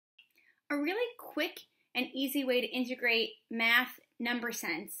A really quick and easy way to integrate math number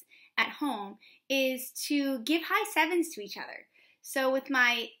sense at home is to give high sevens to each other. So with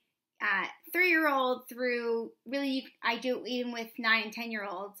my 3-year-old through, really I do it even with 9 and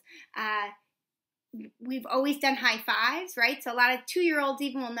 10-year-olds, we've always done high fives, right? So a lot of 2-year-olds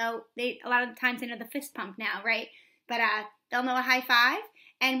even will know, a lot of times they know the fist pump now, right? But they'll know a high five.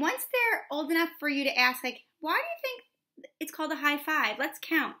 And once they're old enough for you to ask, like, why do you think it's called a high five? Let's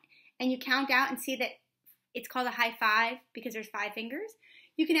count. And you count out and see that it's called a high five because there's 5 fingers.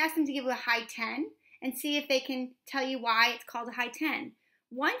 You can ask them to give you a high 10 and see if they can tell you why it's called a high 10.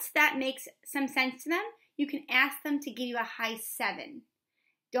 Once that makes some sense to them, you can ask them to give you a high 7.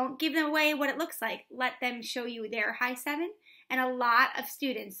 Don't give them away what it looks like. Let them show you their high 7. And a lot of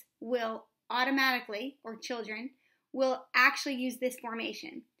students will automatically, or children, will actually use this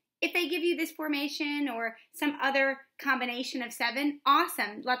formation. If they give you this formation or some other combination of 7,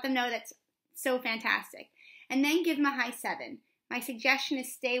 awesome. Let them know that's so fantastic. And then give them a high 7. My suggestion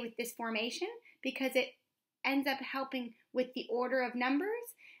is stay with this formation because it ends up helping with the order of numbers.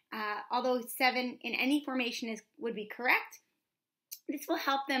 Although 7 in any formation would be correct, this will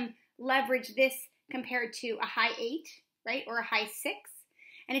help them leverage this compared to a high 8, right, or a high 6.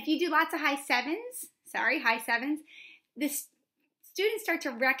 And if you do lots of high 7s, the students start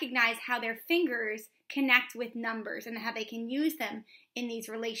to recognize how their fingers connect with numbers and how they can use them in these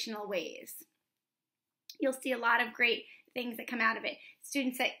relational ways. You'll see a lot of great things that come out of it.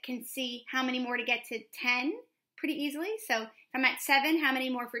 Students that can see how many more to get to 10 pretty easily. So if I'm at 7, how many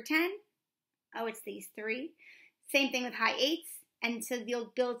more for 10? Oh, it's these 3. Same thing with high 8s. And so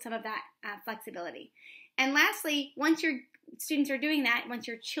you'll build some of that flexibility. And lastly, once your students are doing that, once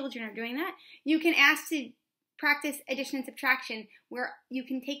your children are doing that, you can ask to practice addition and subtraction where you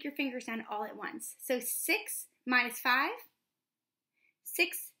can take your fingers down all at once. So 6 minus 5,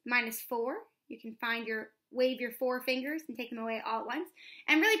 6 minus 4. You can wave your 4 fingers and take them away all at once.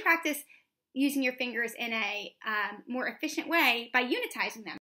 And really practice using your fingers in a more efficient way by unitizing them.